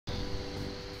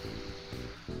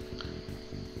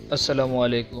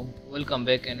Assalamualaikum. Welcome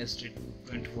back in Street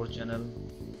 24 channel.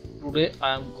 Today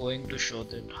I am going to show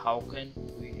that how can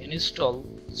we install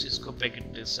Cisco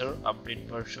Packet Tracer update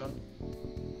version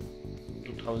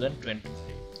 2023.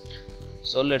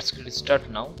 So let's get started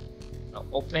now. Now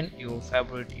open your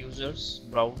favorite users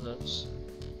browsers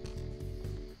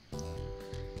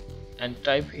and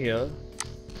type here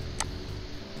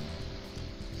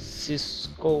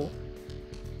Cisco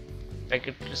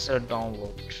Packet Tracer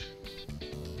download.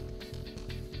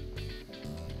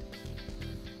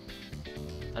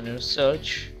 And you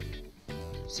search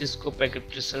Cisco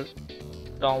Packet Tracer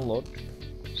download.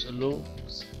 So look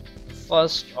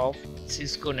first of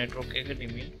Cisco Network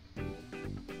Academy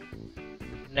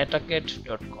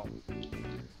netaket.com.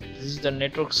 This is the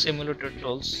network simulator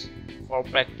tools for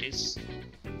practice,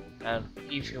 and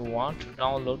if you want to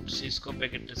download Cisco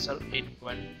Packet Tracer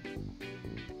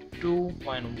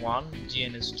 8.2.1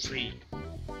 GNS3,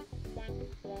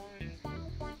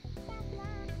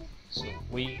 so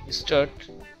we start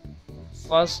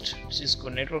first Cisco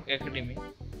Network Academy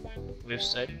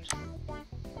website.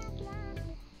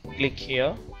 Click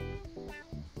here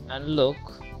and look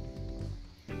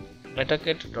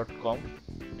netaket.com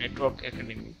Network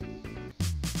Academy.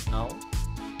 Now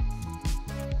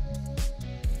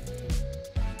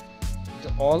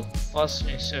the all first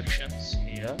instructions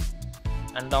here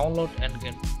and download and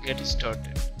get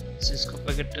started. Cisco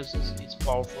Packet Tracer is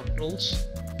powerful tools.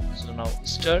 So now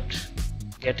start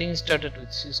getting started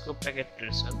with Cisco Packet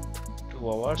Tracer 2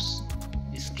 hours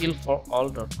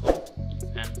skillforall.com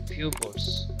and few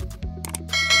courses.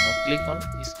 Now click on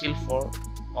Skill for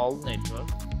All Network.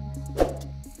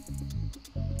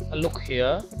 Look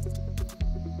here,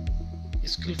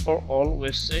 Skill for All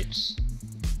websites.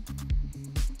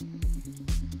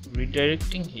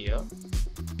 Redirecting here.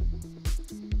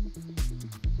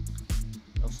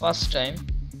 The first time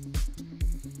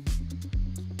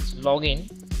log in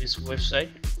this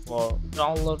website for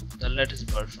download the latest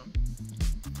version.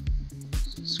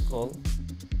 So scroll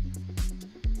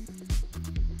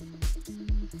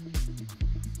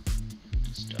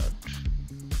start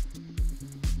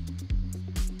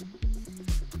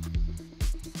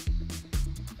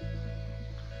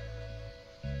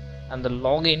and the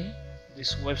login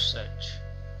this website.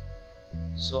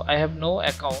 So I have no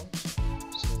account,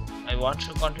 so I want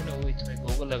to continue with my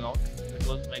Google account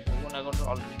because my Google account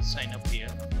already signed up here.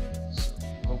 So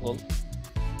Google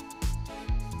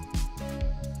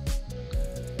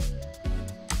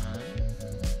and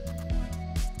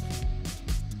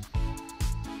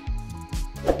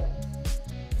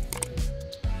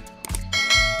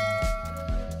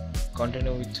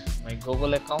continue with my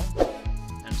Google account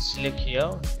and select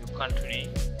here your country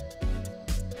name.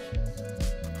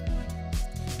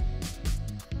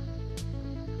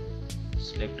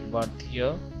 Select birth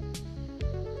here.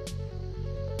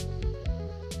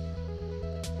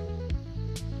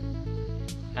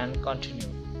 And continue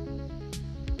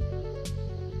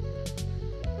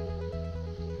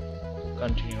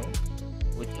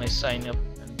with my sign up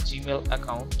and Gmail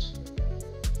account.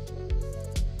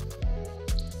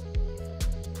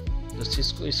 The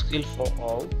Cisco Skill for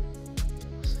All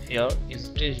here is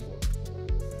dashboard.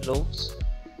 Looks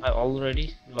I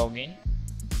already log in,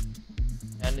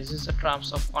 and this is the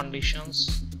terms of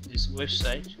conditions. This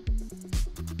website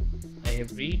I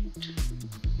have read,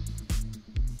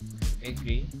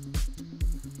 agree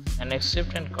and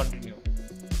accept and continue.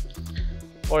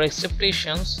 For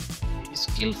acceptations,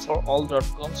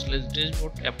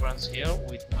 skillforall.com/dashboard appears here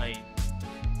with my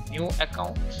new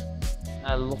account.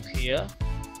 I'll look here.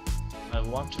 I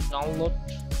want to download.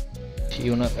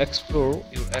 Explore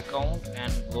your account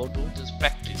and go to this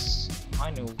practice. I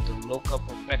know the lookup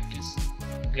of practice.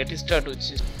 Get started with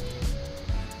system.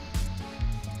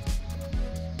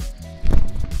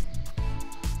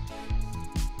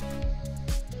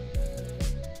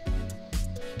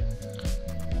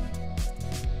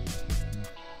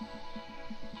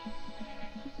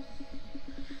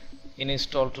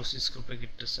 Install to Cisco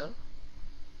Packet Tracer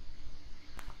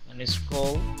and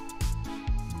scroll.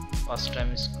 First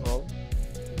time scroll.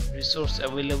 Resource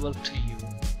available to you.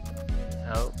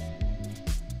 Help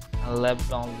and lab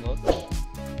download.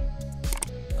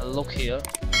 Look here.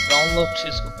 Download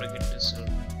Cisco Packet Tracer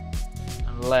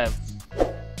and lab.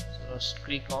 So let's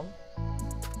click on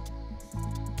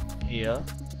here.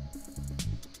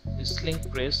 This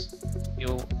link press.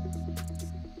 You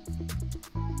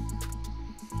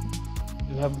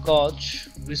have got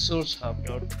resource hub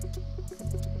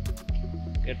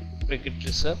get Packet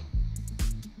Tracer.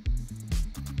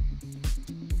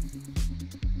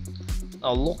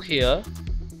 Now look here,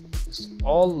 it's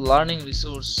all learning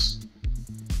resource,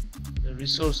 the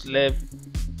resource lab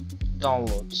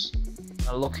downloads.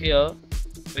 Now look here,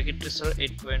 Packet Tracer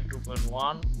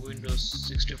 8.2.1 Windows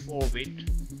 64-bit,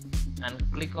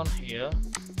 and click on here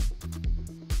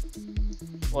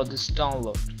for this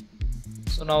download.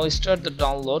 So now start the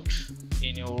download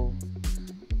in your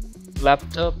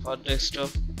laptop or desktop.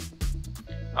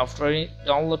 After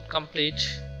download complete,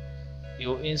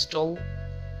 you install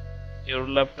your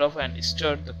laptop and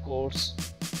start the course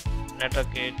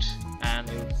NetAkit and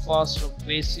your first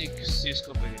basic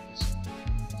Cisco packets.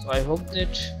 So I hope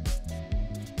that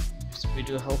this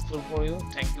video helpful for you.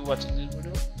 Thank you for watching this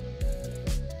video.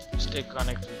 Stay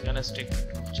connected with NS Tech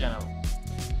YouTube channel.